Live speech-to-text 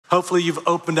Hopefully you've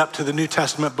opened up to the New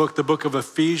Testament book, the book of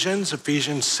Ephesians,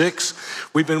 Ephesians 6.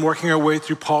 We've been working our way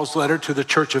through Paul's letter to the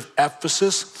church of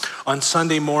Ephesus on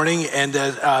Sunday morning. And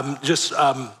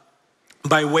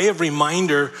by way of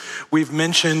reminder, we've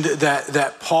mentioned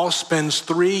that Paul spends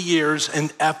 3 years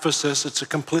in Ephesus. It's a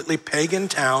completely pagan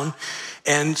town.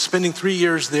 And spending 3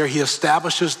 years there, he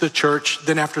establishes the church.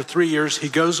 Then after 3 years, he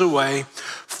goes away.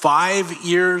 5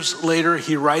 years later,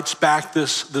 he writes back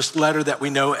this letter that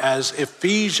we know as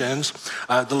Ephesians,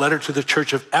 the letter to the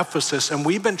church of Ephesus. And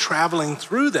we've been traveling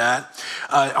through that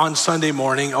on Sunday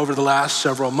morning over the last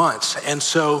several months. And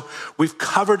so we've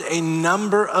covered a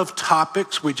number of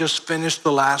topics. We just finished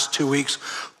the last 2 weeks.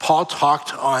 Paul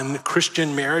talked on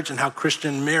Christian marriage and how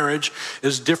Christian marriage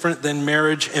is different than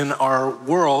marriage in our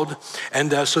world.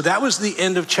 And so that was the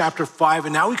end of chapter 5.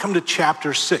 And now we come to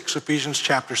chapter 6, Ephesians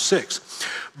chapter 6.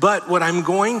 But what I'm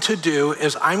going to do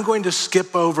is I'm going to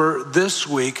skip over this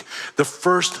week the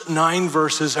first 9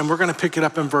 verses, and we're going to pick it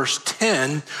up in verse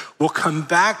 10. We'll come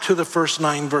back to the first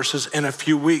 9 verses in a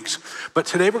few weeks. But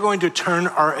today we're going to turn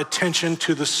our attention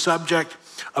to the subject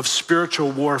of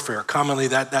spiritual warfare. Commonly,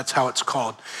 that's how it's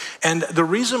called. And the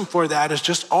reason for that is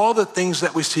just all the things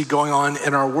that we see going on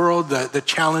in our world, the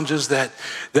challenges that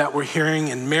we're hearing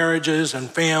in marriages and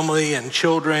family and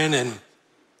children and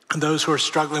those who are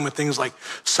struggling with things like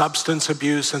substance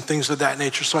abuse and things of that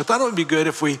nature. So I thought it would be good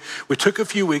if we took a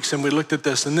few weeks and we looked at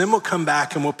this, and then we'll come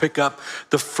back and we'll pick up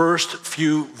the first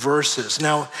few verses.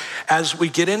 Now, as we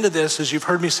get into this, as you've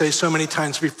heard me say so many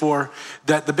times before,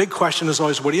 that the big question is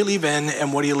always, what do you leave in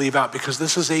and what do you leave out? Because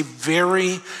this is a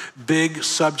very big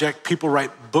subject. People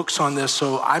write books on this.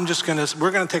 So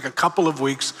we're gonna take a couple of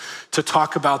weeks to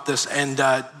talk about this.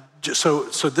 And so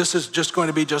this is just going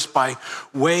to be just by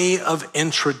way of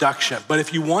introduction. But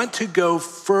if you want to go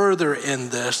further in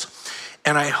this,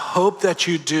 and I hope that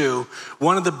you do,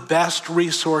 one of the best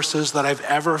resources that I've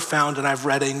ever found, and I've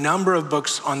read a number of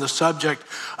books on the subject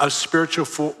of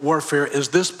spiritual warfare, is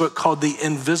this book called The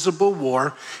Invisible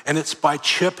War, and it's by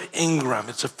Chip Ingram.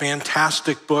 It's a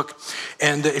fantastic book.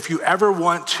 And if you ever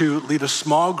want to lead a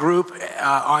small group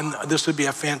this would be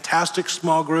a fantastic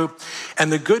small group.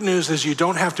 And the good news is you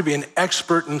don't have to be an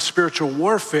expert in spiritual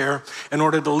warfare in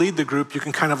order to lead the group. You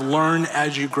can kind of learn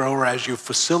as you grow or as you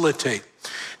facilitate.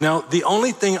 Now, the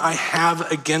only thing I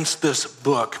have against this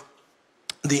book,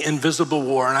 The Invisible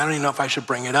War, and I don't even know if I should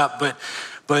bring it up,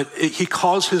 but he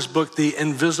calls his book The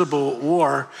Invisible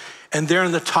War, and there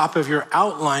in the top of your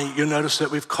outline, you'll notice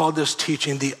that we've called this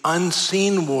teaching The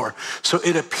Unseen War. So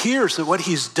it appears that what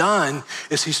he's done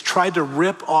is he's tried to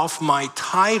rip off my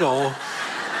title,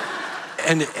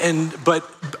 but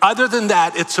other than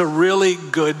that, it's a really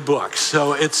good book.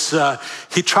 So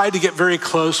he tried to get very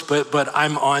close, but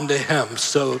I'm on to him.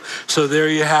 So there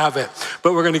you have it.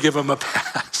 But we're gonna give him a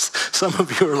pass. Some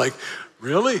of you are like,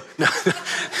 really? No.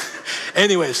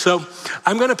 Anyway, so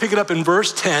I'm gonna pick it up in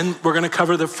verse 10. We're gonna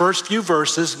cover the first few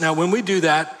verses. Now, when we do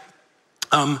that,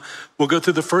 we'll go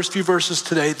through the first few verses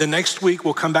today. The next week,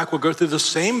 we'll come back, we'll go through the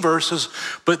same verses,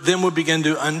 but then we'll begin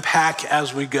to unpack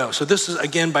as we go. So this is,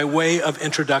 again, by way of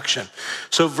introduction.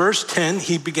 So verse 10,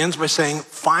 he begins by saying,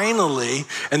 finally,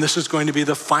 and this is going to be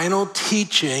the final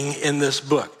teaching in this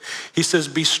book. He says,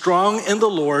 be strong in the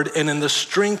Lord and in the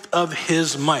strength of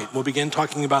his might. We'll begin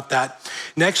talking about that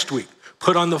next week.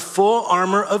 Put on the full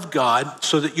armor of God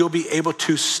so that you'll be able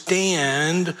to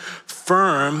stand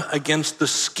firm against the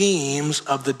schemes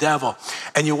of the devil.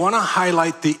 And you want to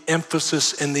highlight the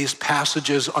emphasis in these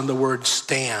passages on the word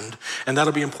stand. And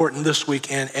that'll be important this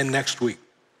week and next week.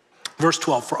 Verse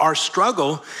 12, for our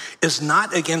struggle is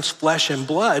not against flesh and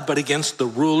blood, but against the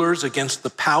rulers, against the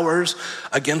powers,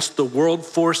 against the world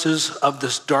forces of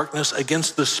this darkness,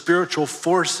 against the spiritual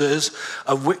forces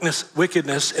of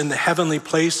wickedness in the heavenly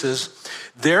places.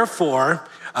 Therefore,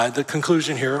 the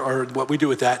conclusion here, or what we do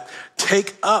with that,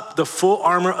 take up the full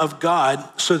armor of God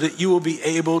so that you will be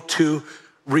able to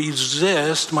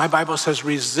resist. My Bible says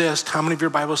resist. How many of your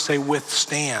Bibles say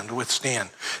withstand? Withstand.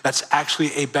 That's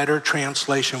actually a better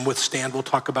translation, withstand. We'll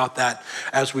talk about that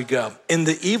as we go. In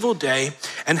the evil day,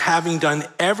 and having done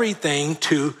everything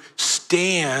to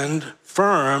stand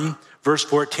firm, verse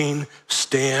 14,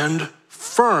 stand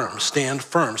firm, stand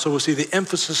firm. So we'll see the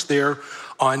emphasis there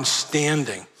on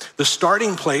standing. The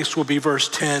starting place will be verse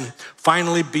 10.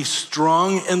 Finally, be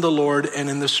strong in the Lord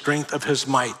and in the strength of his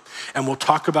might. And we'll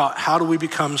talk about how do we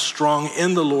become strong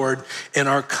in the Lord in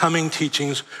our coming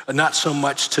teachings, not so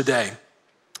much today,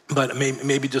 but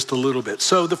maybe just a little bit.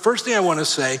 So the first thing I want to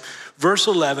say, verse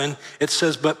 11, it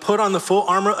says, but put on the full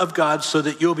armor of God so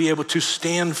that you'll be able to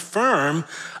stand firm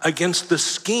against the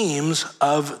schemes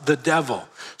of the devil.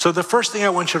 So the first thing I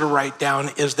want you to write down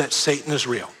is that Satan is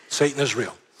real. Satan is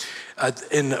real.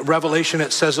 In Revelation,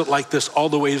 it says it like this, all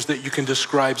the ways that you can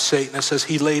describe Satan. It says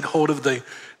he laid hold of the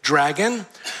dragon,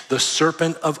 the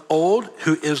serpent of old,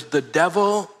 who is the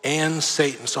devil and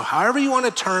Satan. So however you want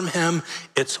to term him,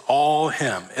 it's all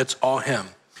him. It's all him.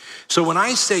 So when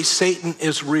I say Satan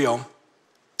is real,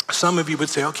 some of you would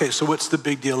say, okay, so what's the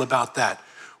big deal about that?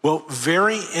 Well,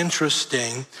 very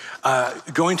interesting,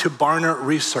 going to Barna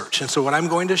Research. And so what I'm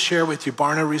going to share with you,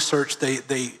 Barna Research,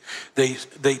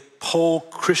 they poll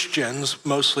Christians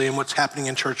mostly in what's happening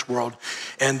in church world.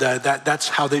 And that's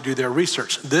how they do their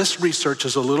research. This research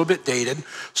is a little bit dated.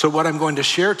 So what I'm going to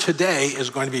share today is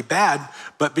going to be bad,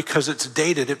 but because it's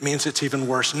dated, it means it's even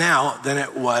worse now than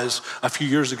it was a few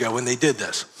years ago when they did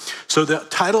this. So the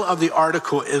title of the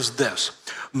article is this: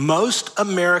 most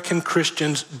American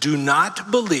Christians do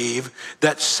not believe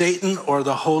that Satan or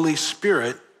the Holy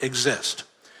Spirit exist.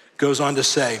 Goes on to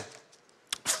say,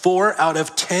 4 out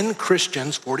of 10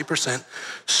 Christians, 40%,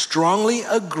 strongly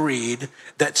agreed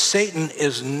that Satan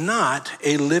is not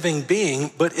a living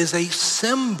being, but is a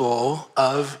symbol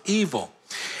of evil.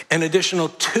 An additional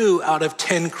 2 out of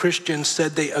 10 Christians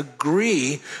said they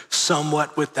agree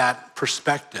somewhat with that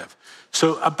perspective.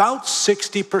 So about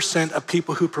 60% of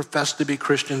people who profess to be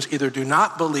Christians either do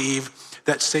not believe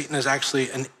that Satan is actually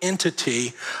an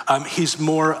entity. He's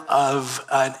more of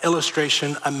an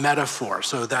illustration, a metaphor.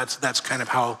 So that's kind of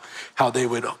how they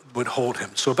would hold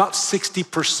him. So about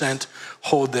 60%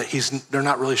 hold that they're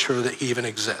not really sure that he even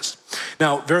exists.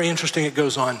 Now, very interesting, it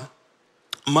goes on.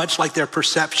 Much like their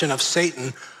perception of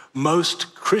Satan,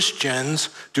 most Christians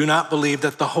do not believe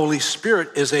that the Holy Spirit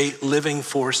is a living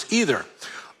force either.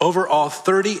 Overall,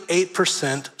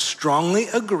 38% strongly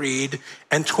agreed,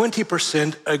 and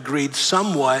 20% agreed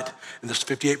somewhat, and this is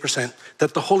 58%,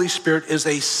 that the Holy Spirit is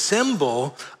a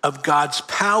symbol of God's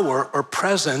power or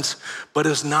presence, but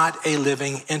is not a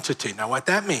living entity. Now, what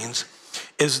that means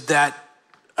is that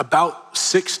about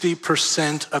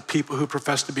 60% of people who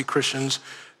profess to be Christians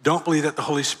don't believe that the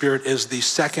Holy Spirit is the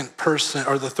second person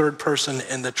or the third person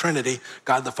in the Trinity,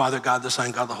 God the Father, God the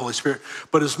Son, God the Holy Spirit,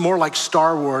 but it's more like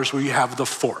Star Wars where you have the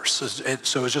Force.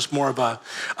 So it's just more of a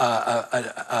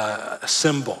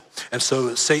symbol. And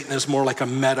so Satan is more like a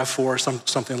metaphor,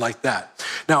 something like that.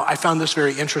 Now, I found this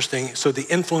very interesting. So the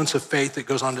influence of faith, it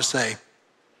goes on to say,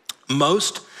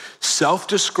 most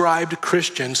self-described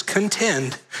Christians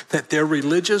contend that their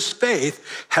religious faith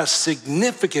has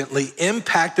significantly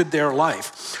impacted their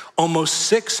life. Almost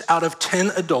 6 out of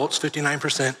 10 adults,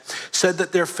 59%, said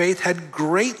that their faith had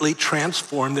greatly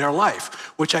transformed their life,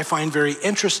 which I find very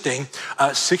interesting.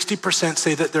 60%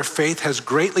 say that their faith has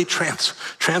greatly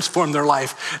transformed their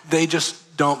life. They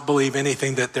just don't believe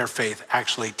anything that their faith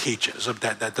actually teaches,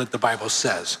 that the Bible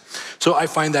says. So I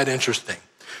find that interesting.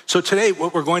 So today,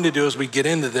 what we're going to do as we get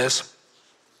into this,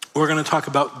 we're going to talk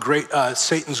about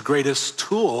Satan's greatest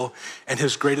tool, and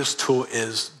his greatest tool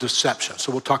is deception.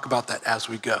 So we'll talk about that as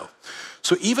we go.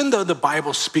 So even though the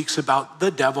Bible speaks about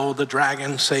the devil, the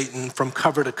dragon, Satan, from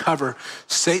cover to cover,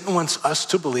 Satan wants us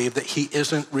to believe that he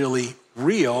isn't really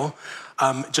real,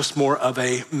 just more of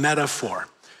a metaphor.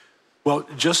 Well,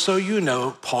 just so you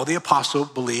know, Paul the Apostle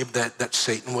believed that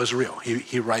Satan was real.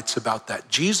 He writes about that.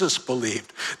 Jesus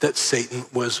believed that Satan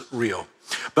was real.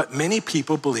 But many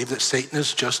people believe that Satan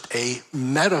is just a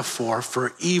metaphor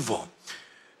for evil.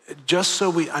 Just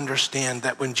so we understand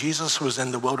that when Jesus was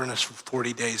in the wilderness for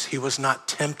 40 days, he was not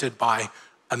tempted by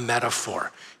a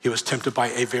metaphor. He was tempted by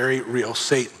a very real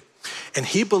Satan. And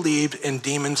he believed in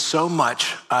demons so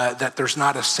much that there's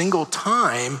not a single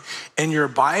time in your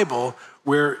Bible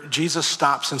where Jesus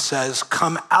stops and says,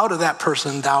 "Come out of that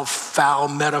person, thou foul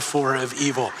metaphor of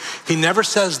evil." He never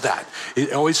says that.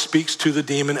 He always speaks to the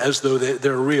demon as though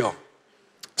they're real.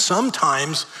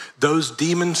 Sometimes those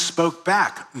demons spoke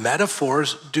back.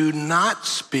 Metaphors do not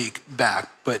speak back,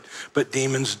 but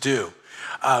demons do.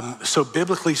 So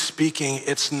biblically speaking,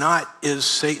 it's not, is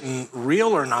Satan real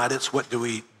or not? It's what do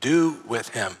we do with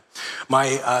him?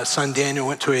 My son Daniel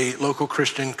went to a local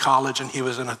Christian college, and he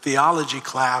was in a theology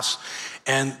class.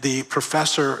 And the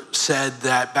professor said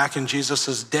that back in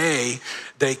Jesus's day,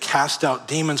 they cast out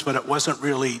demons, but it wasn't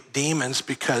really demons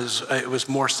because it was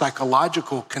more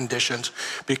psychological conditions,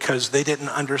 because they didn't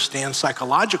understand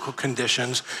psychological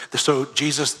conditions. So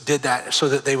Jesus did that so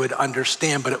that they would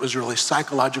understand, but it was really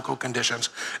psychological conditions,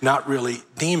 not really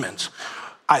demons.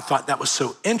 I thought that was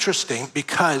so interesting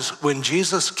because when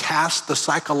Jesus cast the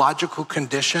psychological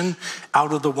condition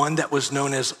out of the one that was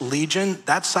known as Legion,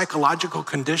 that psychological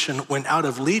condition went out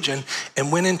of Legion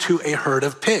and went into a herd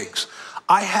of pigs.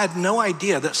 I had no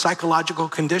idea that psychological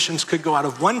conditions could go out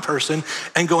of one person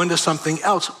and go into something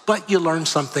else, but you learn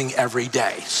something every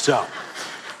day. So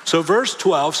So verse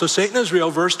 12, so Satan is real,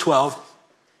 verse 12,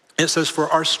 it says, for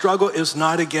our struggle is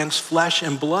not against flesh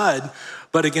and blood,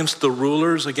 but against the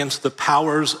rulers, against the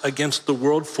powers, against the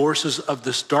world forces of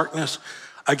this darkness,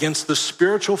 against the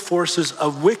spiritual forces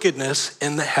of wickedness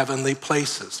in the heavenly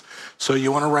places. So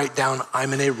you want to write down,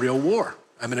 I'm in a real war.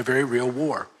 I'm in a very real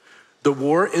war. The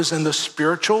war is in the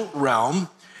spiritual realm,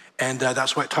 and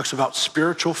that's why it talks about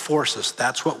spiritual forces.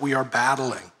 That's what we are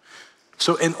battling.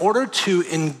 So in order to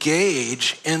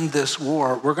engage in this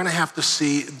war, we're going to have to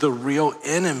see the real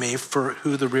enemy for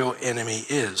who the real enemy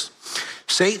is.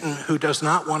 Satan, who does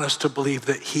not want us to believe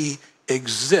that he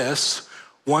exists,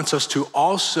 wants us to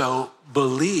also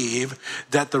believe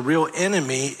that the real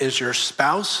enemy is your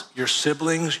spouse, your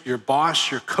siblings, your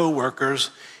boss, your coworkers,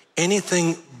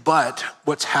 anything but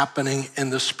what's happening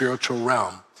in the spiritual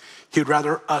realm. He'd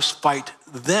rather us fight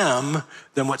them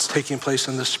than what's taking place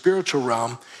in the spiritual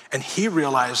realm. And he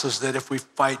realizes that if we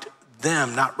fight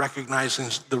them, not recognizing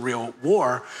the real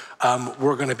war,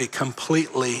 we're going to be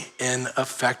completely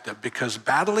ineffective, because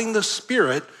battling the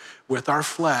spirit with our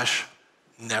flesh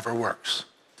never works.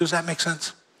 Does that make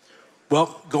sense?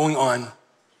 Well, going on.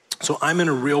 So I'm in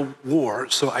a real war,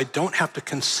 so I don't have to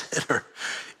consider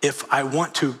if I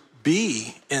want to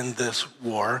be in this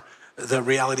war. The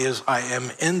reality is I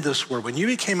am in this war. When you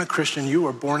became a Christian, you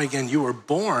were born again. You were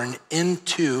born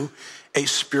into a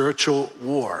spiritual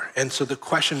war. And so the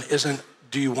question isn't,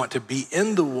 do you want to be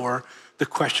in the war? The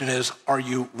question is, are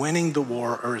you winning the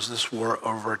war, or is this war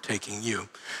overtaking you?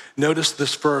 Notice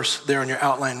this verse there in your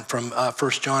outline from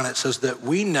 1 John. It says that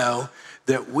we know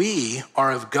that we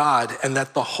are of God and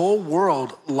that the whole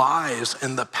world lies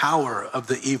in the power of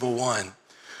the evil one.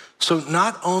 So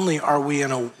not only are we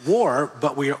in a war,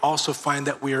 but we also find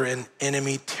that we are in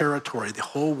enemy territory. The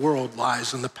whole world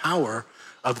lies in the power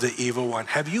of the evil one.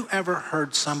 Have you ever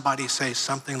heard somebody say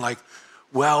something like,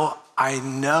 well, I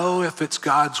know if it's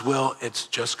God's will, it's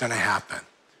just gonna happen?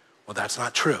 Well, that's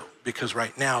not true, because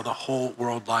right now the whole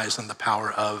world lies in the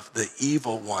power of the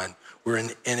evil one. We're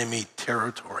in enemy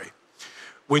territory.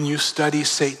 When you study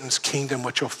Satan's kingdom,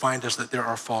 what you'll find is that there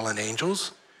are fallen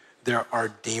angels, there are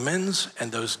demons,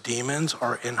 and those demons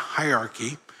are in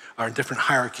hierarchy, are in different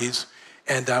hierarchies.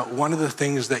 And one of the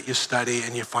things that you study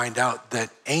and you find out that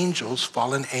angels,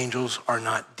 fallen angels, are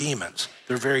not demons.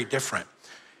 They're very different.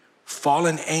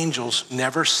 Fallen angels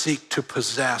never seek to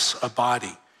possess a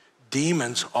body.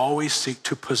 Demons always seek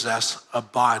to possess a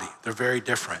body. They're very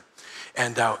different.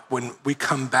 And when we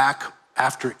come back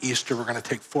after Easter, we're going to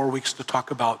take 4 weeks to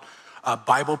talk about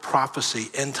Bible prophecy,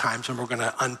 end times, and we're going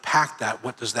to unpack that.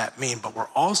 What does that mean? But we're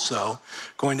also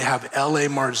going to have L.A.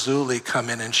 Marzulli come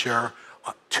in and share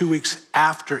 2 weeks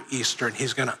after Easter, and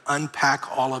he's going to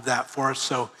unpack all of that for us.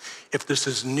 So if this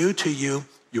is new to you,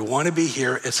 you want to be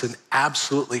here. It's an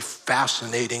absolutely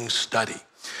fascinating study.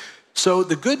 So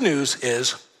the good news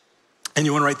is, and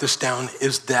you want to write this down,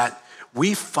 is that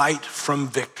we fight from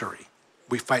victory.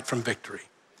 We fight from victory.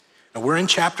 Now we're in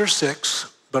chapter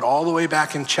 6, but all the way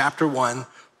back in chapter 1,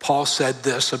 Paul said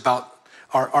this about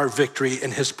our victory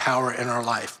and his power in our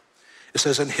life. It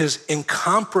says, and his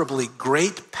incomparably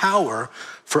great power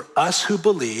for us who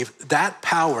believe, that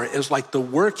power is like the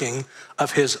working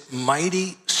of his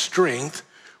mighty strength,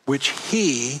 which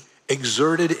he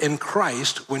exerted in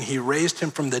Christ when he raised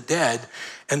him from the dead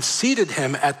and seated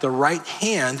him at the right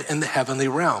hand in the heavenly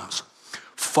realms,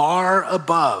 far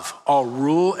above all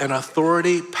rule and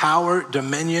authority, power,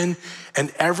 dominion,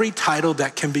 and every title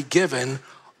that can be given,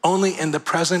 only in the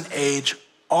present age,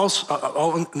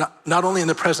 also, not only in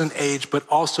the present age, but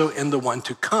also in the one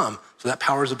to come. So that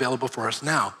power is available for us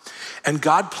now. And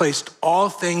God placed all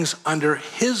things under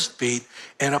his feet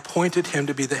and appointed him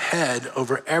to be the head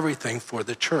over everything for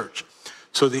the church.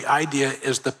 So the idea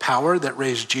is the power that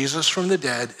raised Jesus from the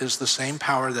dead is the same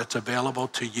power that's available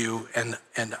to you and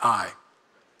I.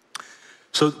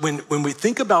 So when we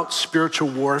think about spiritual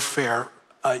warfare,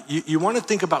 you want to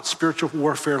think about spiritual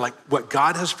warfare like what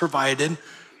God has provided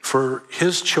for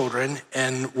his children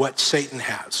and what Satan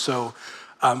has. So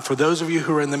for those of you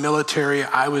who are in the military,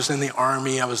 I was in the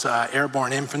Army, I was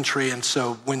airborne infantry. And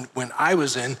so when I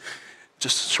was in,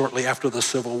 just shortly after the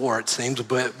Civil War, it seems,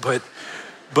 but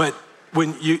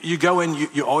when you go in,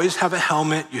 you always have a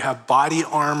helmet, you have body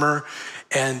armor,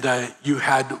 and you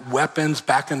had weapons.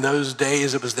 Back in those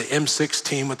days, it was the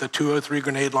M16 with the 203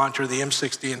 grenade launcher, the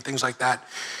M60 and things like that.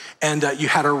 And you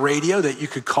had a radio that you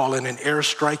could call in an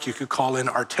airstrike, you could call in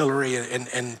artillery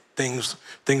and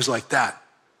things like that.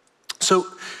 So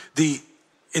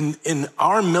in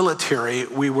our military,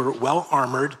 we were well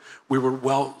armored, we were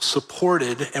well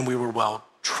supported, and we were well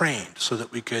trained so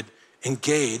that we could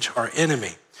engage our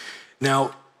enemy.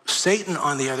 Now, Satan,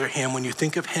 on the other hand, when you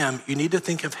think of him, you need to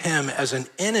think of him as an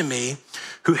enemy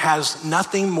who has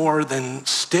nothing more than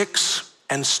sticks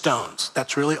and stones.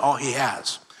 That's really all he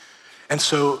has. And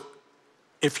so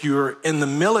if you're in the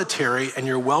military and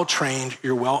you're well-trained,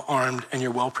 you're well-armed, and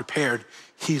you're well-prepared,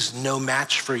 he's no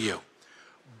match for you.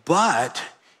 But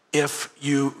if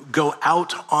you go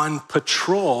out on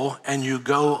patrol and you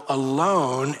go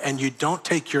alone and you don't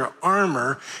take your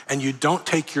armor and you don't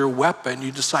take your weapon,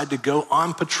 you decide to go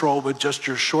on patrol with just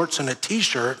your shorts and a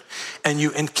t-shirt, and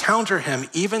you encounter him,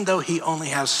 even though he only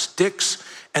has sticks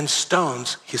and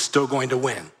stones, he's still going to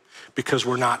win because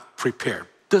we're not prepared.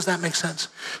 Does that make sense?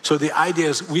 So the idea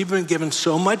is we've been given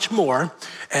so much more,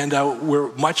 and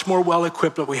we're much more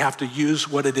well-equipped, but we have to use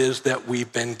what it is that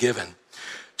we've been given.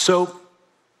 So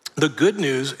the good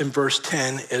news in verse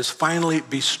 10 is finally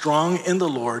be strong in the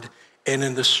Lord and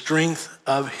in the strength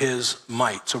of his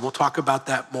might. So we'll talk about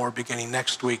that more beginning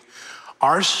next week.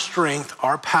 Our strength,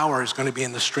 our power is going to be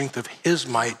in the strength of his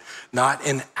might, not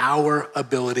in our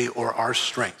ability or our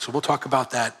strength. So we'll talk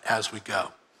about that as we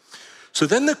go. So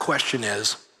then the question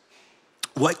is,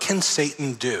 what can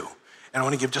Satan do? And I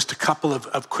want to give just a couple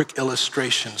of quick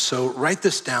illustrations. So write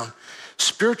this down.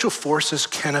 Spiritual forces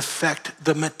can affect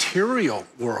the material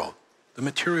world,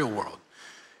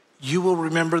 You will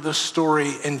remember the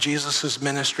story in Jesus'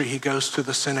 ministry. He goes to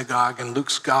the synagogue in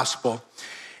Luke's gospel,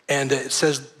 and it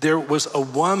says there was a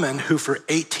woman who for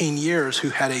 18 years who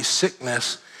had a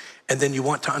sickness, and then you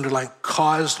want to underline,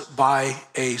 caused by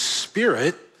a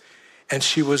spirit, and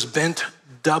she was bent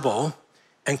double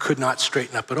and could not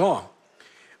straighten up at all.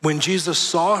 When Jesus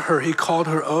saw her, he called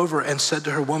her over and said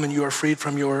to her, "Woman, you are freed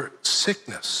from your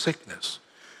sickness."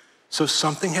 So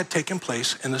something had taken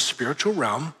place in the spiritual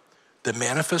realm. The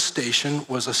manifestation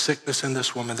was a sickness in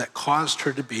this woman that caused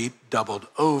her to be doubled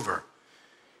over.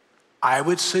 I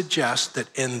would suggest that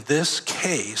in this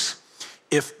case,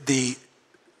 if the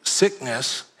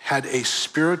sickness had a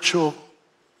spiritual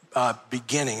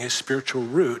beginning, a spiritual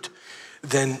root,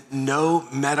 then no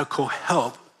medical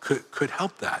help could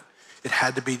help that. It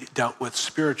had to be dealt with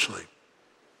spiritually.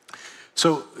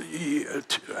 So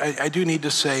I do need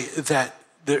to say that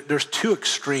there's two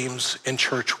extremes in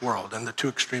church world, and the two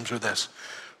extremes are this.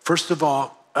 First of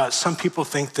all, some people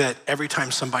think that every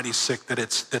time somebody's sick that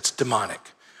it's demonic.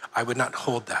 I would not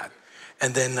hold that.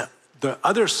 And then the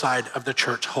other side of the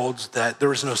church holds that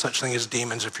there is no such thing as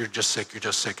demons. If you're just sick, you're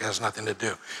just sick. It has nothing to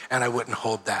do. And I wouldn't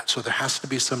hold that. So there has to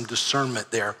be some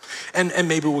discernment there. And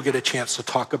maybe we'll get a chance to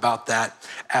talk about that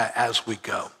as we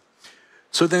go.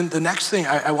 So then the next thing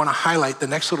I want to highlight, the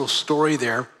next little story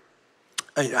there,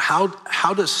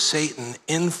 how does Satan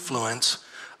influence,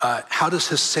 how does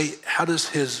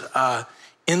his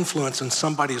influence in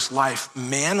somebody's life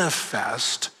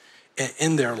manifest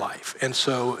in their life? And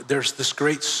so there's this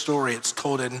great story. It's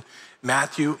told in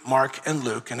Matthew, Mark, and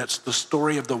Luke, and it's the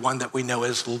story of the one that we know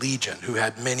as Legion, who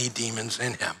had many demons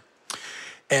in him.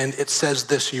 And it says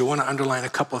this, you want to underline a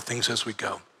couple of things as we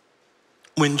go.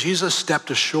 When Jesus stepped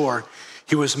ashore,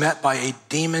 he was met by a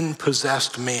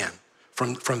demon-possessed man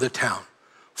from the town.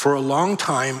 For a long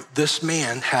time, this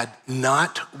man had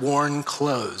not worn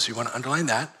clothes, you want to underline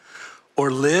that,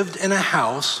 or lived in a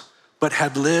house, but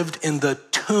had lived in the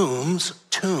tombs,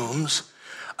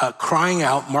 crying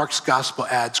out, Mark's gospel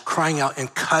adds, crying out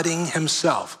and cutting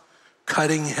himself.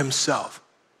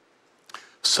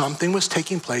 Something was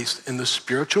taking place in the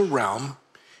spiritual realm,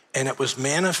 and it was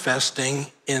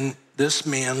manifesting in this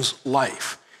man's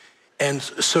life. And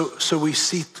so we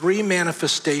see three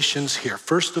manifestations here.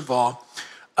 First of all,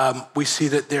 we see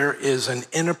that there is an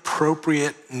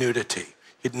inappropriate nudity.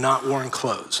 He had not worn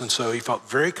clothes, and so he felt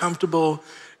very comfortable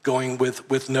going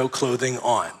with no clothing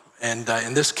on. And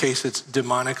in this case, it's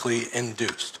demonically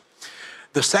induced.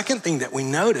 The second thing that we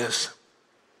notice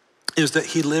is that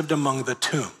he lived among the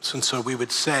tombs. And so we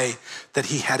would say that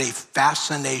he had a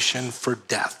fascination for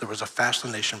death. There was a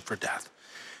fascination for death.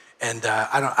 And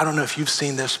I don't know if you've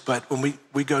seen this, but when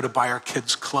we go to buy our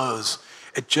kids clothes,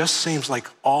 it just seems like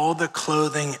all the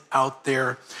clothing out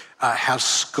there has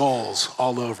skulls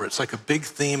all over. It's like a big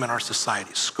theme in our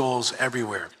society, skulls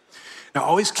everywhere. Now,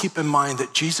 always keep in mind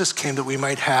that Jesus came that we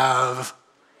might have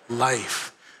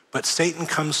life, but Satan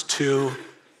comes to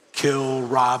kill,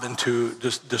 rob, and to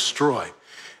destroy.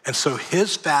 And so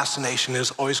his fascination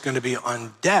is always going to be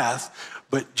on death,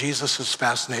 but Jesus's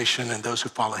fascination and those who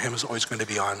follow him is always going to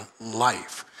be on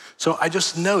life. So I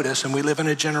just notice, and we live in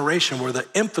a generation where the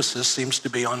emphasis seems to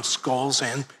be on skulls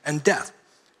and death.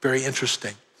 Very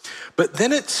interesting. But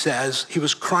then it says he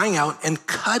was crying out and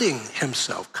cutting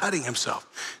himself.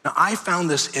 Now, I found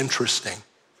this interesting.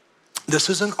 This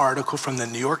is an article from the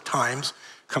New York Times,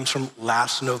 comes from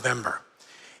last November.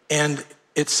 And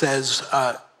it says,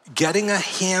 getting a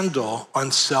handle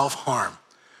on self-harm,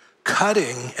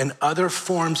 cutting and other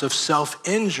forms of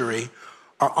self-injury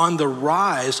are on the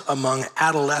rise among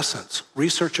adolescents.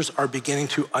 Researchers are beginning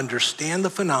to understand the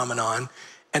phenomenon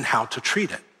and how to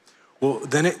treat it. Well,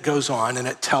 then it goes on and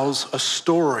it tells a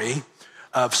story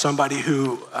of somebody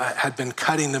who had been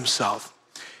cutting themselves,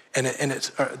 and it's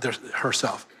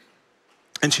herself.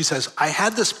 And she says, I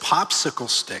had this popsicle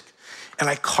stick and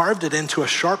I carved it into a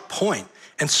sharp point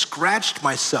and scratched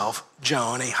myself.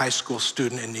 Joan, a high school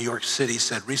student in New York City,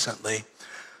 said recently,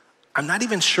 I'm not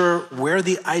even sure where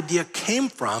the idea came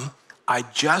from. I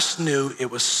just knew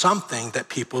it was something that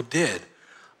people did.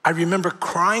 I remember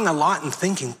crying a lot and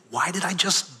thinking, why did I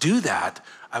just do that?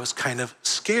 I was kind of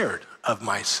scared of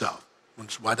myself.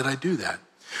 Why did I do that?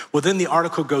 Well, then the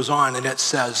article goes on and it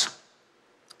says,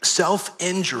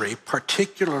 self-injury,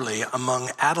 particularly among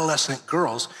adolescent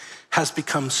girls, has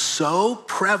become so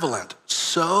prevalent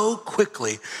so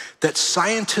quickly that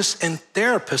scientists and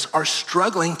therapists are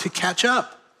struggling to catch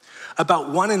up. About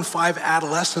 1 in 5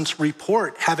 adolescents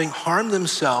report having harmed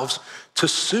themselves to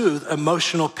soothe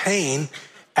emotional pain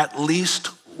at least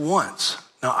once.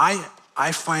 Now,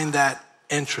 I find that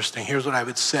interesting. Here's what I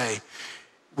would say.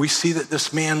 We see that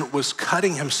this man was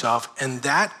cutting himself. In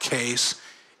that case,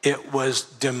 it was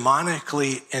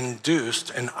demonically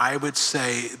induced. And I would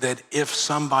say that if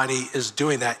somebody is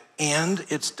doing that and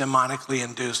it's demonically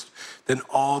induced, then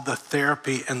all the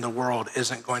therapy in the world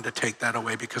isn't going to take that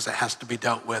away because it has to be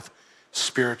dealt with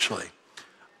spiritually.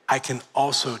 I can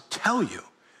also tell you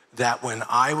that when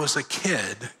I was a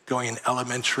kid going in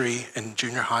elementary and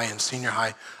junior high and senior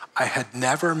high, I had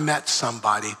never met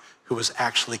somebody who was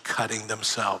actually cutting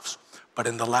themselves. But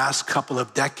in the last couple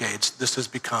of decades, this has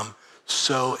become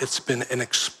so, it's been an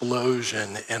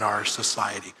explosion in our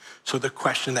society. So the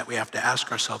question that we have to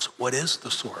ask ourselves, what is the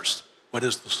source? What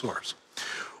is the source?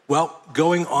 Well,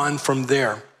 going on from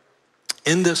there,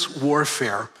 in this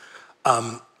warfare,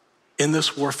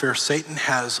 Satan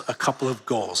has a couple of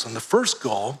goals. And the first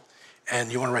goal,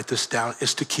 and you want to write this down,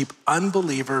 is to keep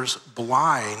unbelievers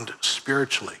blind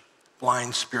spiritually.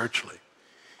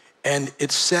 And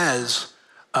it says,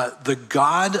 the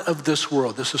God of this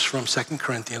world, this is from 2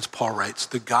 Corinthians, Paul writes,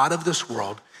 the God of this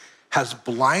world has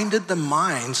blinded the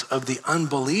minds of the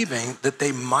unbelieving that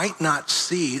they might not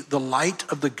see the light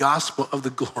of the gospel of the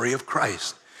glory of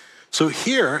Christ. So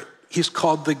here, he's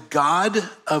called the God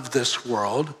of this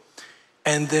world.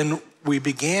 And then we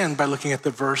began by looking at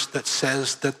the verse that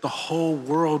says that the whole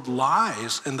world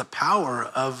lies in the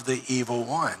power of the evil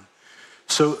one.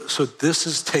 So this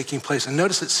is taking place. And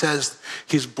notice it says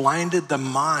he's blinded the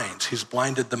minds. He's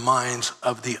blinded the minds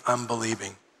of the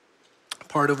unbelieving.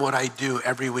 Part of what I do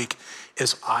every week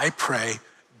is I pray,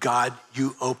 God,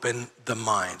 you open the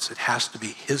minds. It has to be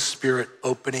his spirit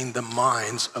opening the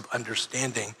minds of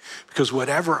understanding, because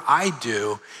whatever I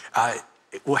do,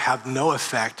 it will have no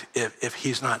effect if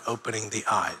he's not opening the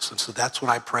eyes. And so that's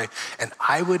what I pray. And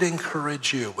I would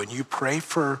encourage you, when you pray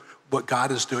for what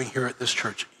God is doing here at this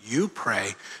church, you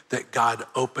pray that God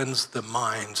opens the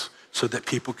minds so that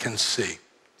people can see.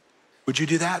 Would you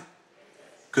do that?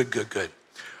 Good.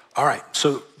 All right,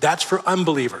 so that's for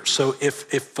unbelievers. So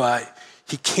if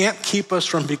he can't keep us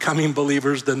from becoming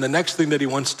believers, then the next thing that he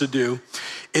wants to do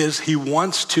is he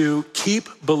wants to keep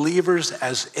believers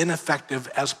as ineffective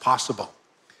as possible.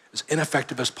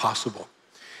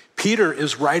 Peter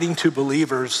is writing to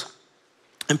believers,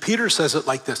 and Peter says it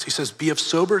like this. He says, be of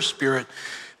sober spirit,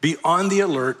 be on the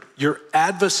alert. Your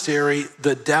adversary,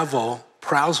 the devil,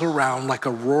 prowls around like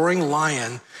a roaring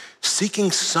lion,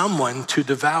 seeking someone to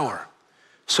devour.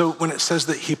 So when it says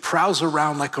that he prowls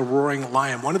around like a roaring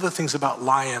lion, one of the things about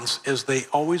lions is they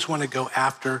always want to go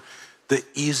after the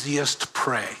easiest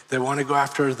prey. They want to go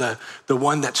after the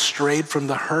one that's strayed from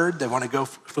the herd. They want to go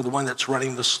for the one that's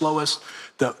running the slowest,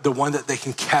 the one that they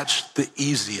can catch the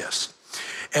easiest.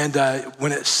 And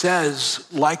when it says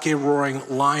like a roaring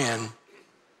lion,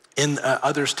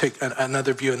 others take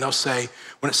another view, and they'll say,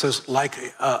 when it says like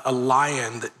a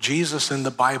lion, that Jesus in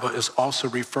the Bible is also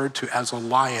referred to as a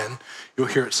lion. You'll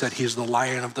hear it said he's the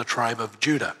Lion of the tribe of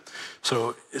Judah.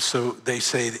 So they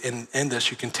say in this,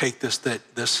 you can take this,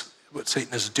 that this, what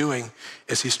Satan is doing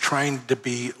is he's trying to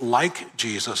be like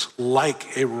Jesus,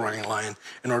 like a roaring lion,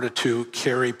 in order to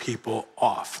carry people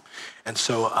off. And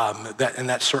so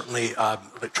that's certainly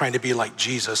trying to be like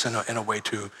Jesus in a way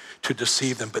to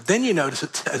deceive them. But then you notice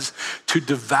it says to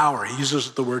devour. He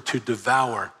uses the word to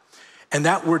devour. And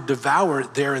that word devour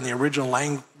there in the original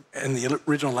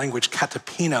language,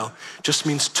 katapino, just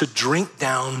means to drink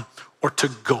down or to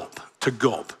gulp.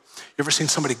 You ever seen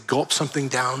somebody gulp something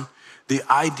down? the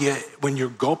idea when you're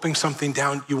gulping something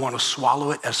down, you want to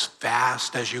swallow it as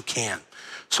fast as you can.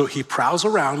 So he prowls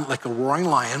around like a roaring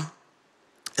lion,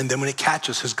 and then when he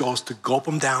catches, his goal is to gulp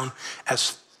him down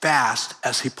as fast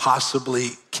as he possibly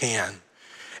can.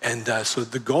 And so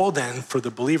the goal then for the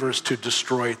believers to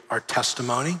destroy our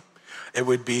testimony, it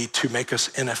would be to make us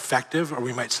ineffective, or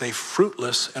we might say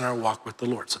fruitless in our walk with the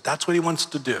Lord. So that's what he wants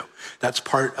to do. That's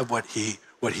part of what he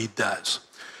does.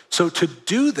 So to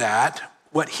do that,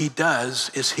 what he does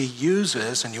is he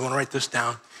uses, and you want to write this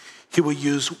down, he will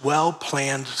use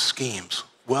well-planned schemes,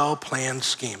 well-planned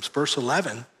schemes. Verse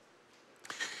 11,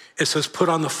 it says, put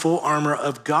on the full armor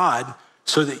of God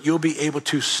so that you'll be able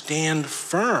to stand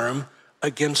firm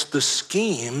against the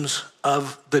schemes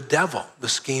of the devil, the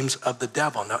schemes of the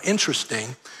devil. Now,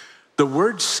 interesting, the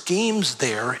word schemes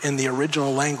there in the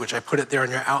original language, I put it there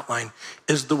in your outline,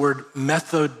 is the word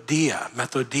methodia,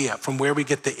 from where we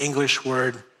get the English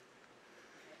word.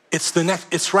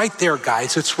 It's right there,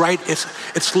 guys.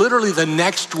 It's literally the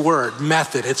next word,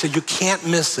 method. You can't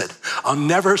miss it. I'll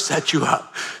never set you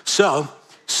up. So,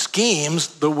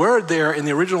 schemes, the word there in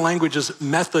the original language is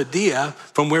methodia,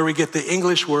 from where we get the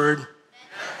English word.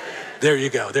 There you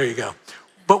go.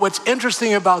 But what's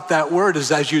interesting about that word is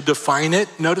as you define it,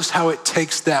 notice how it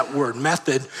takes that word,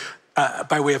 method,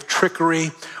 by way of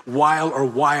trickery, wile or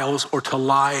wiles, or to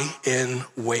lie in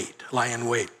wait.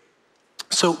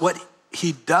 So what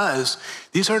he does,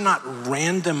 these are not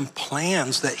random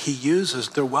plans that he uses.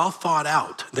 They're well thought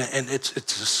out, and it's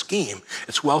a scheme.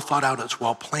 It's well thought out, it's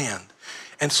well planned.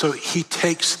 And so he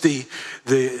takes the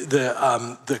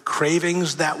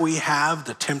cravings that we have,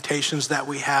 the temptations that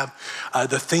we have,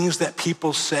 the things that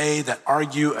people say that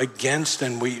argue against,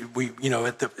 and we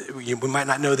might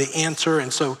not know the answer.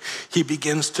 And so he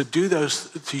begins to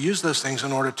use those things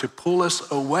in order to pull us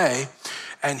away.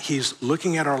 And he's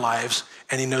looking at our lives,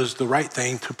 and he knows the right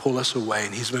thing to pull us away.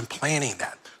 And he's been planning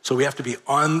that. So we have to be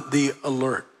on the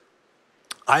alert.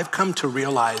 I've come to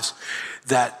realize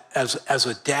that as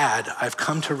a dad, I've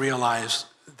come to realize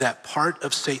that part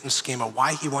of Satan's scheme of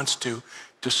why he wants to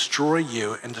destroy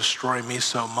you and destroy me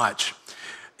so much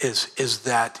is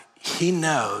that he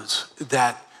knows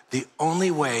that the only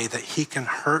way that he can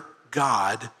hurt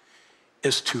God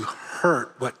is to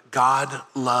hurt what God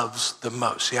loves the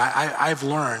most. See, I've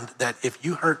learned that if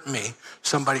you hurt me,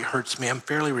 somebody hurts me, I'm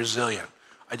fairly resilient.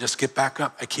 I just get back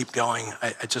up, I keep going,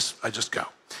 I just go.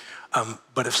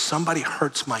 But if somebody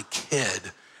hurts my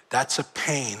kid, that's a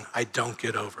pain I don't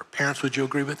get over. Parents, would you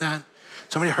agree with that?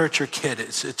 Somebody hurts your kid,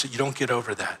 you don't get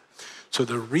over that. So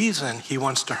the reason he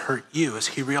wants to hurt you is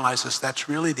he realizes that's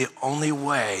really the only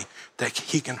way that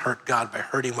he can hurt God, by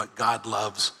hurting what God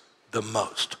loves the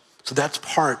most. So that's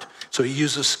part, so he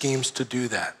uses schemes to do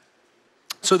that.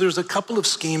 So there's a couple of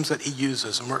schemes that he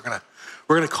uses, and we're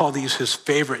gonna call these his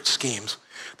favorite schemes.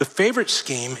 The favorite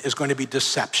scheme is going to be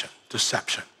deception.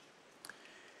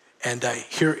 And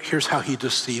here's how he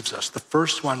deceives us. The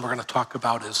first one we're going to talk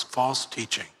about is false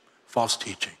teaching.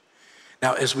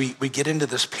 Now, as we get into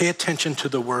this, pay attention to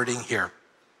the wording here.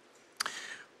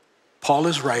 Paul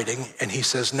is writing, and he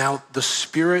says, now the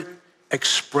Spirit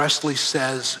expressly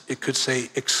says, it could say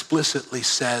explicitly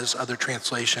says, other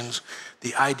translations,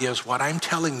 the idea is what I'm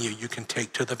telling you, you can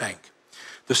take to the bank.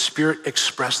 The Spirit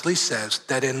expressly says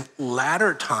that in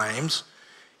latter times,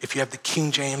 if you have the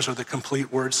King James or the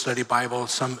Complete Word Study Bible,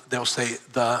 they'll say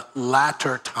the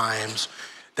latter times.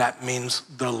 That means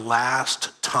the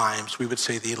last times. We would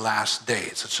say the last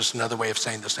days. It's just another way of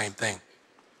saying the same thing.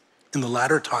 In the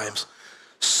latter times,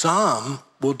 some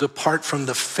will depart from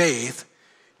the faith,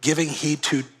 giving heed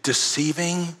to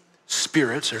deceiving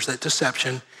spirits, there's that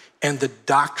deception, and the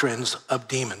doctrines of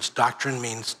demons. Doctrine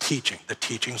means teaching, the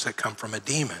teachings that come from a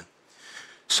demon.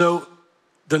 So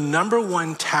the number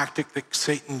one tactic that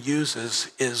Satan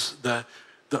uses is the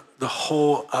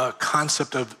whole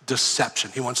concept of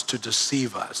deception. He wants to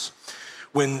deceive us.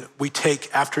 When we take,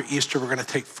 after Easter, we're gonna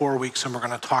take 4 weeks and we're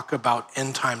gonna talk about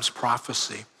end times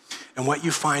prophecy. And what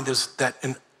you find is that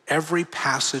in every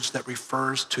passage that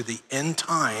refers to the end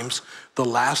times, the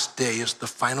last days, the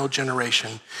final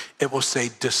generation, it will say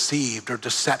deceived or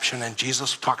deception. And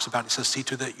Jesus talks about it, he says, see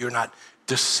to that you're not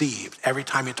deceived. Every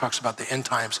time he talks about the end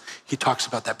times, he talks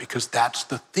about that because that's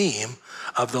the theme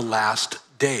of the last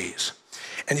days.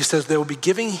 And he says they will be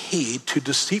giving heed to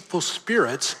deceitful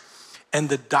spirits and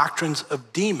the doctrines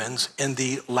of demons in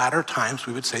the latter times,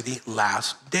 we would say the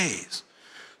last days.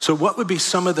 So what would be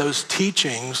some of those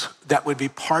teachings that would be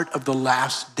part of the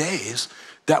last days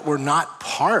that were not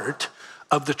part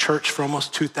of the church for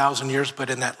almost 2,000 years, but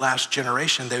in that last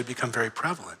generation, they would become very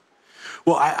prevalent?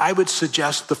 Well, I would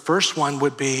suggest the first one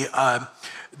would be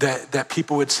that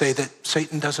people would say that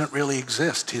Satan doesn't really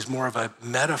exist. He's more of a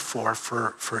metaphor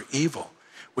for evil,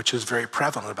 which is very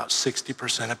prevalent. About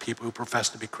 60% of people who profess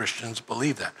to be Christians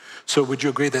believe that. So would you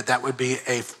agree that that would be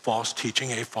a false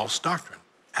teaching, a false doctrine?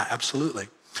 Absolutely.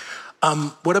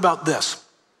 What about this?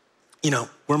 You know,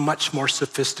 we're much more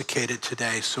sophisticated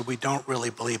today, so we don't really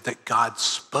believe that God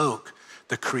spoke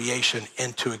the creation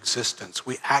into existence.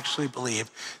 We actually believe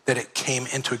that it came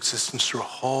into existence through a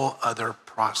whole other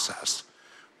process.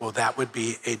 Well, that would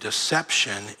be a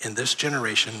deception in this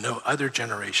generation, no other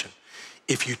generation.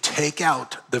 If you take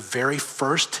out the very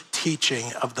first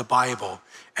teaching of the Bible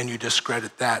and you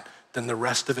discredit that, then the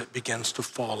rest of it begins to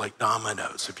fall like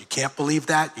dominoes. If you can't believe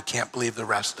that, you can't believe the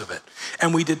rest of it.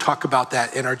 And we did talk about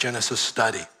that in our Genesis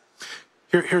study.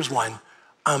 Here's one.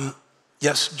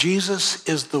 Yes, Jesus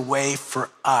is the way for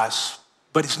us,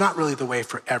 but he's not really the way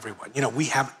for everyone. You know, we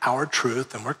have our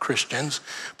truth and we're Christians,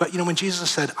 but you know, when Jesus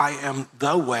said, I am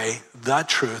the way, the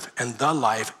truth, and the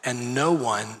life, and no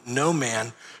one, no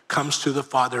man comes to the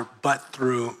Father but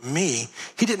through me,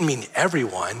 he didn't mean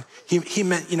everyone. He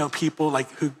meant, you know, people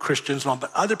like who Christians and all,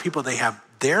 but other people, they have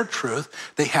their truth,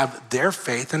 they have their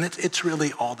faith, and it's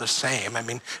really all the same. I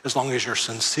mean, as long as you're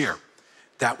sincere.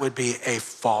 That would be a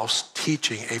false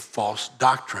teaching, a false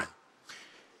doctrine.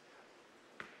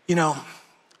 You know,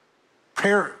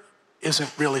 prayer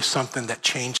isn't really something that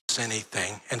changes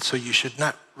anything, and so you should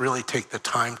not really take the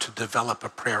time to develop a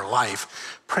prayer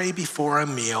life. Pray before a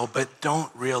meal, but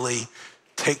don't really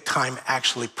take time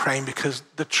actually praying, because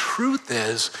the truth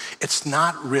is it's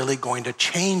not really going to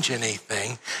change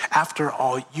anything. After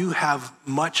all, you have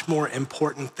much more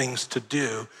important things to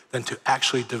do than to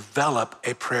actually develop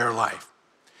a prayer life.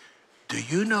 Do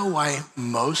you know why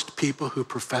most people who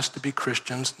profess to be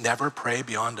Christians never pray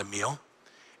beyond a meal?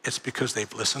 It's because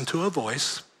they've listened to a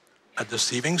voice, a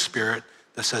deceiving spirit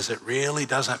that says it really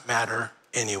doesn't matter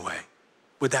anyway.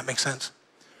 Would that make sense?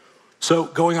 So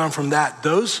going on from that,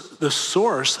 the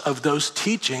source of those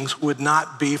teachings would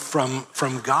not be from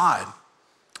God.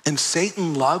 And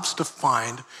Satan loves to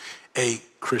find a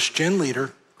Christian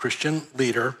leader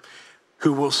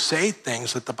who will say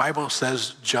things that the Bible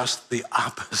says just the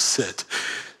opposite.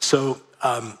 So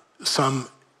some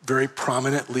very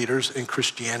prominent leaders in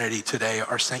Christianity today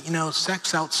are saying, you know,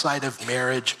 sex outside of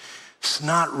marriage, it's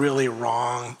not really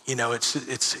wrong. You know, it's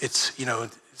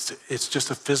just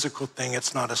a physical thing.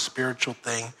 It's not a spiritual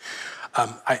thing.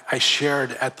 I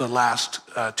shared at the last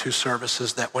two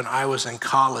services that when I was in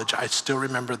college, I still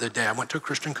remember the day. I went to a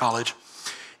Christian college,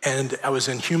 and I was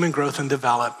in human growth and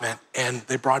development, and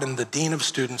they brought in the dean of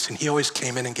students, and he always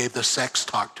came in and gave the sex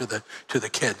talk to the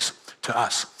kids, to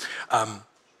us.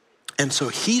 And so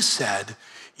he said,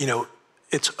 you know,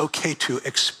 it's okay to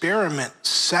experiment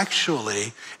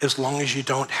sexually as long as you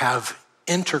don't have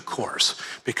intercourse,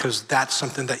 because that's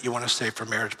something that you want to save for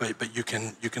marriage, but you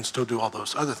can still do all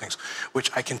those other things,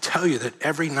 which I can tell you that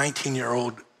every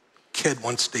 19-year-old kid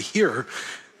wants to hear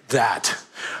that.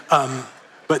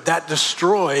 But that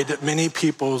destroyed many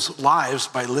people's lives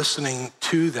by listening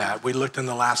to that. We looked in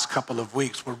the last couple of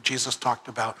weeks where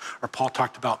Paul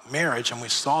talked about marriage, and we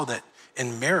saw that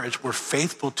in marriage, we're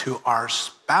faithful to our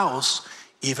spouse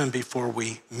even before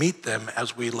we meet them,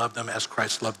 as we love them as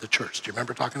Christ loved the church. Do you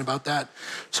remember talking about that?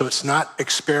 So it's not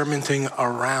experimenting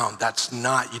around.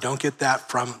 You don't get that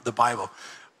from the Bible.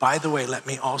 By the way, let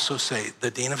me also say,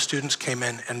 the dean of students came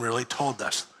in and really told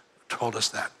us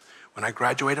that. When I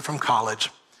graduated from college,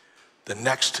 the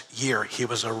next year, he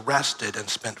was arrested and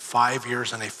spent 5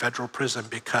 years in a federal prison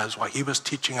because while he was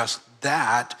teaching us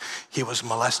that, he was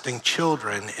molesting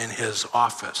children in his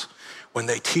office. When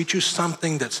they teach you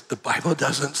something that the Bible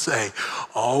doesn't say,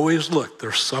 always look,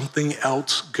 there's something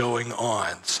else going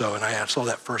on. And I saw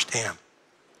that firsthand.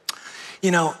 You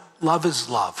know, love is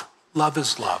love. Love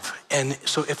is love. And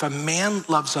so if a man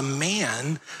loves a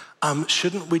man,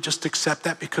 shouldn't we just accept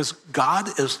that because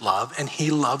God is love and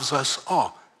he loves us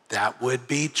all? That would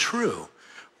be true.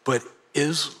 But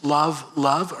is love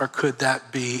love, or could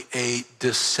that be a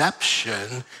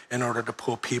deception in order to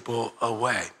pull people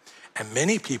away? And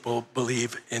many people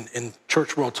believe in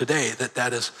church world today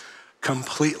that is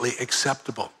completely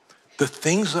acceptable. The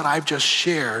things that I've just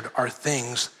shared are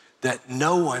things that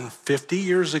no one 50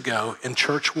 years ago in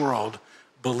church world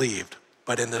believed.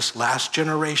 But in this last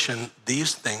generation,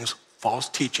 these things, false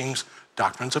teachings,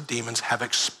 doctrines of demons, have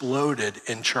exploded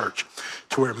in church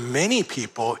to where many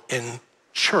people in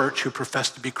church who profess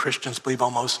to be Christians believe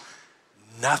almost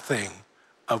nothing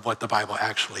of what the Bible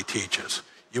actually teaches.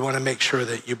 You want to make sure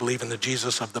that you believe in the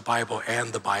Jesus of the Bible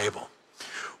and the Bible.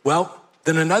 Well,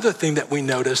 Then another thing that we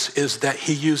notice is that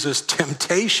he uses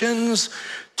temptations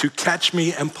to catch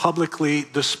me and publicly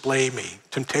display me.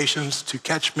 Temptations to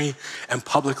catch me and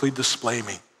publicly display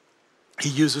me. He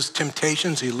uses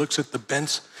temptations. He looks at the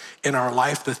bents in our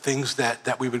life, the things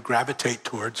that we would gravitate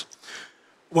towards.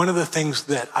 One of the things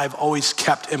that I've always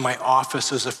kept in my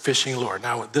office is a fishing lure.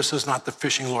 Now, this is not the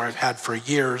fishing lure I've had for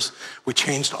years. We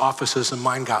changed offices and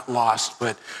mine got lost,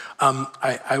 but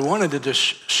I wanted to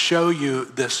just show you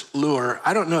this lure.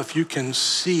 I don't know if you can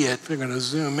see it, if you're gonna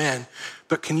zoom in,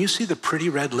 but can you see the pretty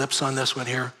red lips on this one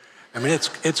here? I mean,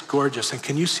 it's gorgeous. And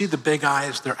can you see the big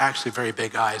eyes? They're actually very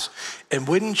big eyes. And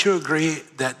wouldn't you agree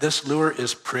that this lure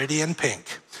is pretty and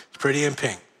pink? It's pretty and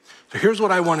pink. So here's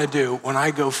what I wanna do when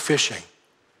I go fishing.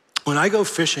 When I go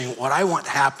fishing, what I want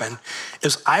to happen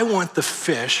is I want the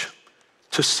fish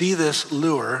to see this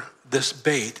lure, this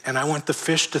bait, and I want the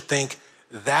fish to think,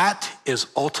 that is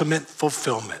ultimate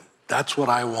fulfillment. That's what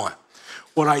I want.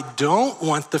 What I don't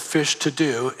want the fish to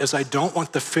do is I don't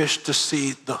want the fish to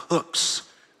see the hooks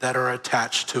that are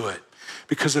attached to it.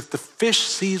 Because if the fish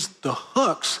sees the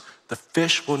hooks, the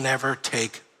fish will never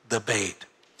take the bait.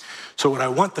 So what I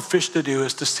want the fish to do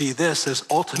is to see this as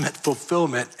ultimate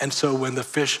fulfillment. And so when the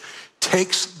fish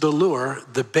takes the lure,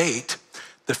 the bait,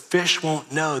 the fish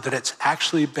won't know that it's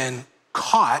actually been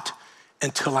caught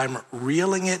until I'm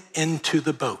reeling it into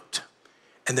the boat.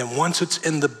 And then once it's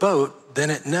in the boat,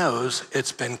 then it knows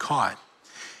it's been caught.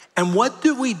 And what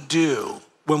do we do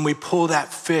when we pull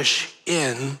that fish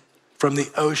in from the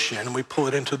ocean and we pull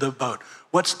it into the boat?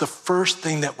 What's the first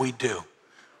thing that we do?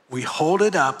 We hold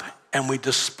it up and we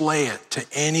display it to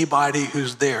anybody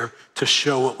who's there to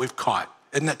show what we've caught.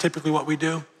 Isn't that typically what we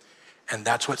do? And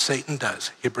that's what Satan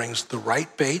does. He brings the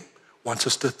right bait, wants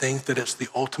us to think that it's the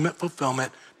ultimate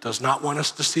fulfillment, does not want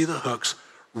us to see the hooks,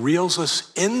 reels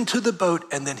us into the boat,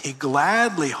 and then he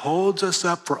gladly holds us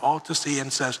up for all to see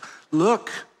and says, look,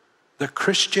 the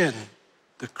Christian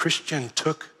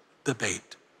took the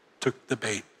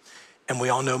bait. And we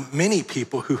all know many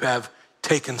people who have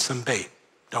taken some bait,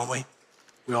 don't we?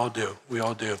 We all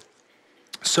do.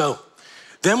 So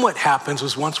then what happens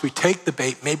is once we take the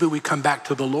bait, maybe we come back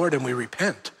to the Lord and we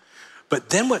repent.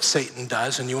 But then what Satan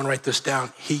does, and you want to write this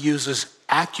down, he uses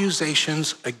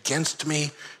accusations against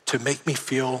me to make me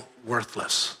feel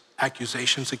worthless.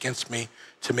 Accusations against me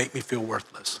to make me feel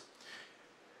worthless.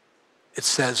 It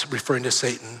says, referring to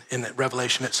Satan in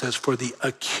Revelation, it says, for the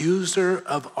accuser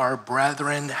of our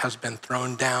brethren has been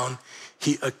thrown down.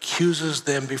 He accuses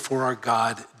them before our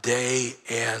God day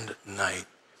and night.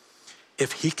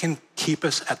 If he can keep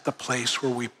us at the place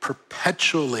where we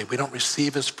don't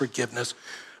receive his forgiveness,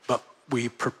 but we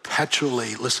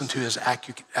perpetually listen to his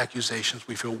accusations,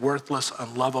 we feel worthless,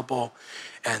 unlovable,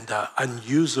 and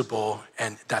unusable,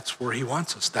 and that's where he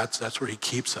wants us. That's where he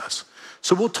keeps us.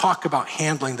 So we'll talk about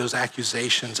handling those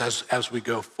accusations as we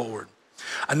go forward.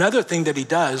 Another thing that he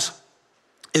does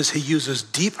is he uses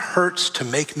deep hurts to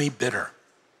make me bitter.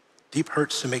 Deep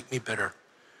hurts to make me bitter.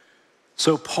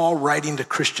 So Paul, writing to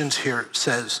Christians here,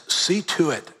 says, see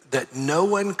to it that no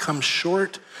one comes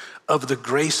short of the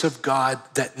grace of God,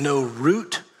 that no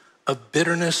root of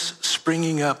bitterness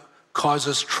springing up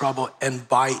causes trouble, and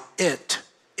by it,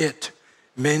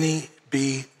 many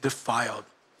be defiled.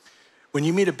 When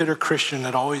you meet a bitter Christian,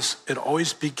 it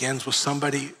always begins with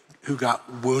somebody who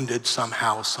got wounded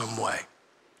somehow, some way.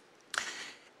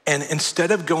 And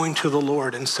instead of going to the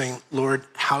Lord and saying, Lord,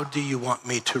 how do you want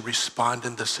me to respond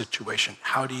in this situation?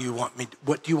 What do you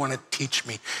want to teach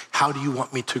me? How do you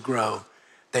want me to grow?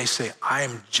 They say, I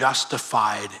am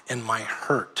justified in my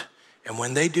hurt. And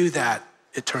when they do that,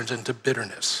 it turns into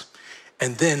bitterness.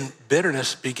 And then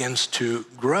bitterness begins to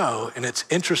grow. And it's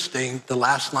interesting, the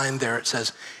last line there, it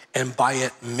says, and by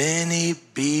it many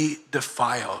be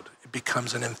defiled. It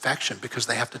becomes an infection because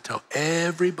they have to tell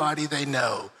everybody they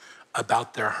know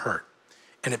about their hurt.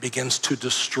 And it begins to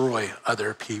destroy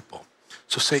other people.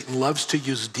 So Satan loves to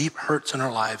use deep hurts in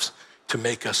our lives to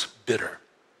make us bitter.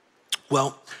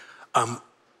 Well,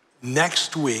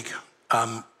 next week,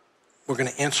 we're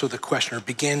gonna answer the question, or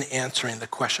begin answering the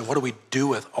question, what do we do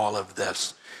with all of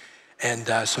this?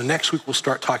 And so next week we'll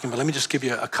start talking, but let me just give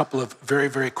you a couple of very,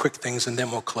 very quick things and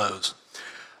then we'll close.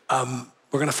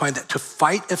 We're gonna find that to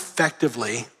fight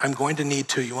effectively, I'm going to need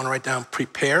to, you wanna write down,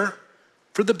 prepare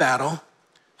for the battle,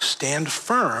 stand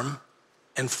firm,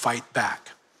 and fight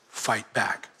back. Fight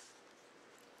back.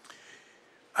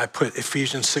 I put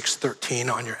Ephesians 6:13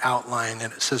 on your outline,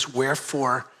 and it says,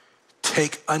 wherefore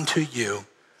take unto you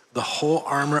the whole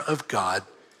armor of God,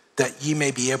 that ye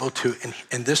may be able to,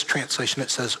 in this translation it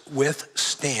says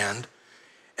withstand,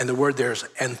 and the word there is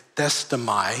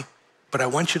anthestomai, but I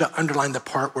want you to underline the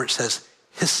part where it says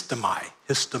Histomai.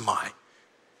 It's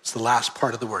the last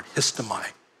part of the word,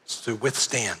 histomai. It's to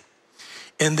withstand.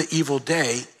 In the evil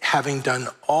day, having done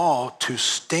all to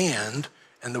stand,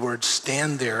 and the word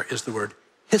stand there is the word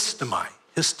histomai.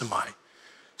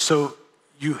 So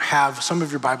you have, some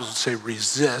of your Bibles would say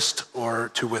resist or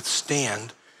to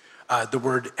withstand. The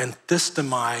word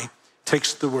anthistomai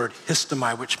takes the word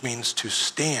histomai, which means to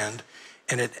stand,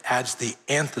 and it adds the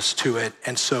anthos to it.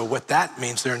 And so what that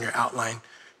means there in your outline,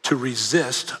 to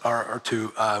resist or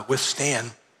to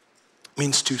withstand,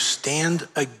 means to stand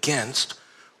against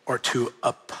or to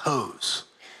oppose.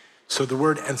 So the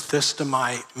word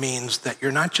anthistomai means that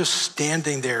you're not just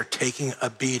standing there taking a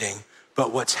beating,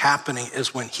 but what's happening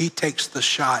is when he takes the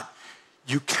shot,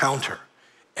 you counter.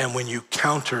 And when you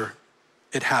counter,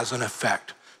 it has an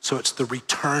effect. So it's the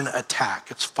return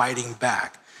attack, it's fighting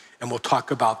back. And we'll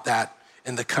talk about that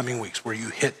in the coming weeks, where you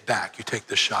hit back, you take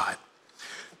the shot.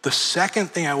 The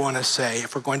second thing I want to say,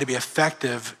 if we're going to be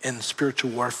effective in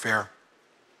spiritual warfare,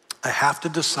 I have to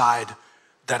decide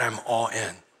that I'm all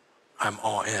in. I'm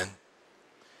all in.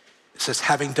 It says,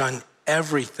 having done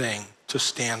everything to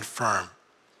stand firm.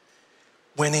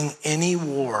 Winning any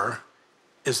war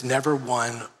is never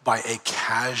won by a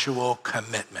casual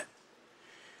commitment.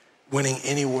 Winning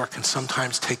any war can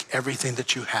sometimes take everything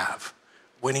that you have.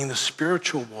 Winning the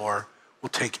spiritual war will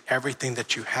take everything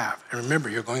that you have. And remember,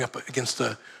 you're going up against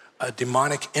a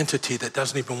demonic entity that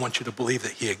doesn't even want you to believe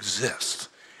that he exists.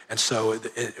 And so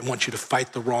it wants you to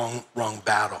fight the wrong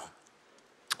battle.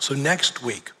 So next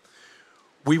week,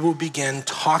 we will begin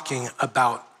talking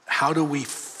about how do we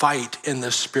fight in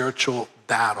this spiritual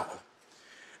battle.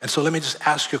 And so let me just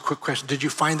ask you a quick question. Did you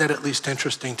find that at least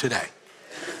interesting today?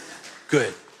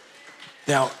 Good.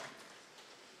 Now,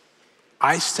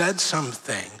 I said some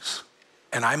things,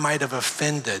 and I might have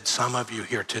offended some of you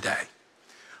here today.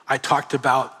 I talked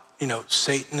about,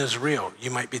 Satan is real.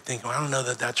 You might be thinking, well, I don't know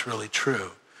that that's really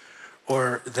true.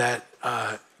 Or that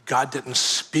God didn't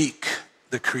speak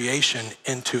the creation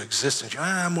into existence.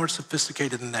 I'm more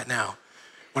sophisticated than that now.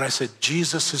 When I said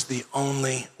Jesus is the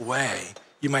only way,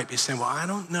 you might be saying, well, I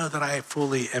don't know that I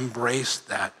fully embraced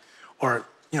that. Or,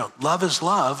 love is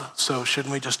love, so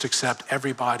shouldn't we just accept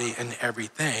everybody and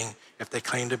everything if they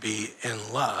claim to be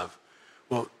in love?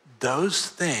 Well, those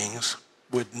things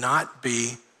would not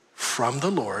be from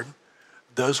the Lord.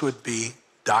 Those would be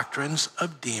doctrines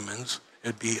of demons. It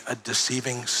would be a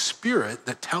deceiving spirit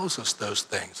that tells us those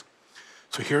things.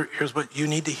 So here's what you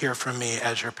need to hear from me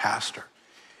as your pastor.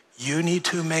 You need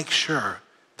to make sure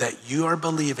that you are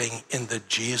believing in the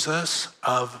Jesus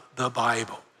of the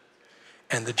Bible.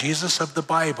 And the Jesus of the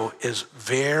Bible is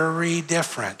very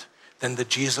different than the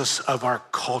Jesus of our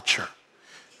culture.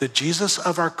 The Jesus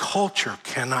of our culture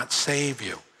cannot save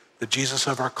you. The Jesus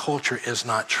of our culture is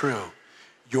not true.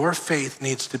 Your faith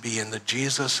needs to be in the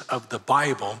Jesus of the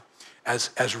Bible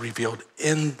as revealed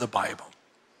in the Bible.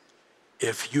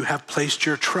 If you have placed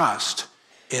your trust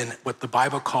in what the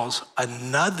Bible calls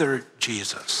another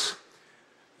Jesus,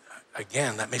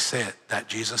 again, let me say it, that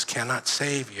Jesus cannot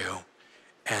save you.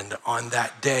 And on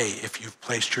that day, if you've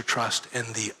placed your trust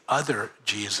in the other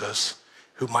Jesus,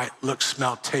 who might look,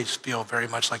 smell, taste, feel very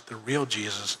much like the real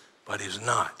Jesus, but he's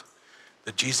not.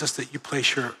 The Jesus that you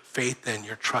place your faith in,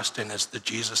 your trust in, is the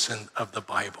Jesus of the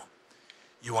Bible.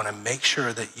 You want to make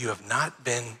sure that you have not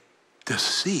been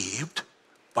deceived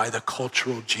by the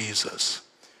cultural Jesus,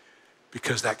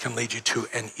 because that can lead you to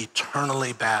an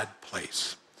eternally bad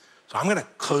place. So I'm going to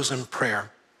close in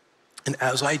prayer. And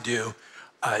as I do,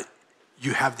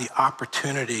 you have the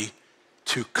opportunity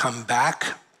to come back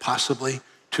possibly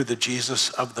to the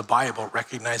Jesus of the Bible,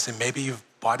 recognizing maybe you've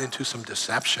bought into some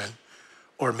deception,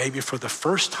 or maybe for the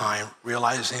first time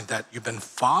realizing that you've been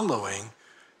following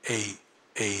a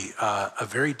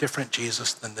very different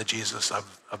Jesus than the Jesus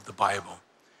of the Bible.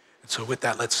 And so with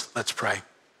that, let's pray.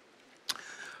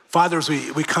 Father, as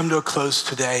we come to a close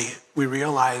today, we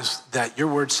realize that your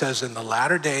word says in the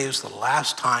latter days, the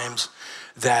last times,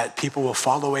 that people will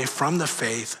fall away from the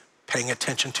faith, paying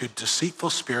attention to deceitful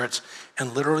spirits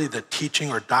and literally the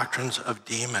teaching or doctrines of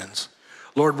demons.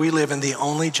 Lord, we live in the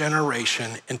only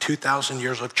generation in 2,000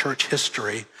 years of church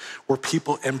history where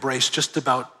people embrace just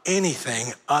about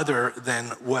anything other than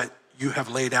what you have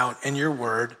laid out in your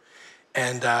word,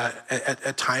 and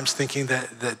at times thinking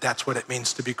that that's what it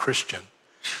means to be Christian.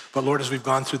 But Lord, as we've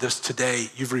gone through this today,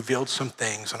 you've revealed some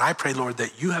things. And I pray, Lord,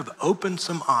 that you have opened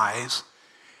some eyes.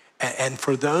 And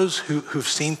for those who've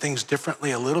seen things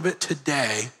differently a little bit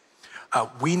today,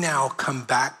 we now come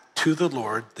back to the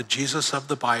Lord, the Jesus of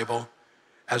the Bible,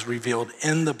 as revealed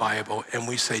in the Bible. And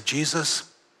we say,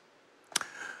 Jesus,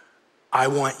 I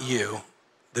want you,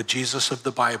 the Jesus of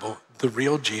the Bible, the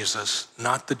real Jesus,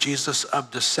 not the Jesus of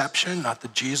deception, not the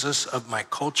Jesus of my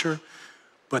culture,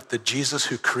 but the Jesus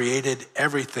who created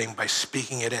everything by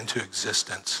speaking it into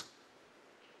existence.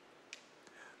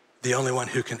 The only one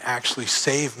who can actually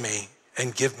save me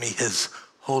and give me his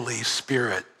Holy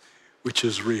Spirit, which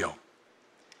is real.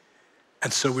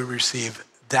 And so we receive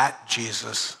that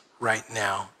Jesus right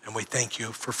now, and we thank you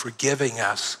for forgiving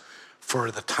us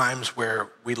for the times where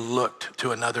we looked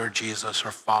to another Jesus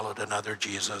or followed another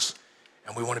Jesus.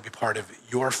 And we want to be part of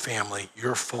your family,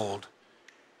 your fold.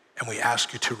 And we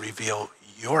ask you to reveal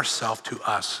yourself to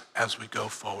us as we go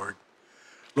forward.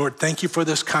 Lord, thank you for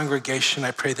this congregation.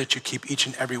 I pray that you keep each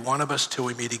and every one of us till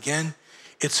we meet again.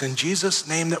 It's in Jesus'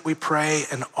 name that we pray,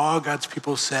 and all God's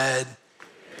people said,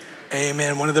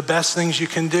 amen. One of the best things you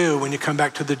can do when you come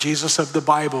back to the Jesus of the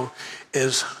Bible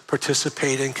is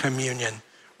participate in communion,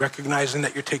 recognizing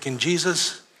that you're taking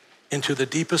Jesus into the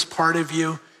deepest part of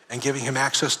you and giving him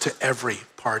access to every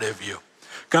part of you.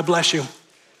 God bless you.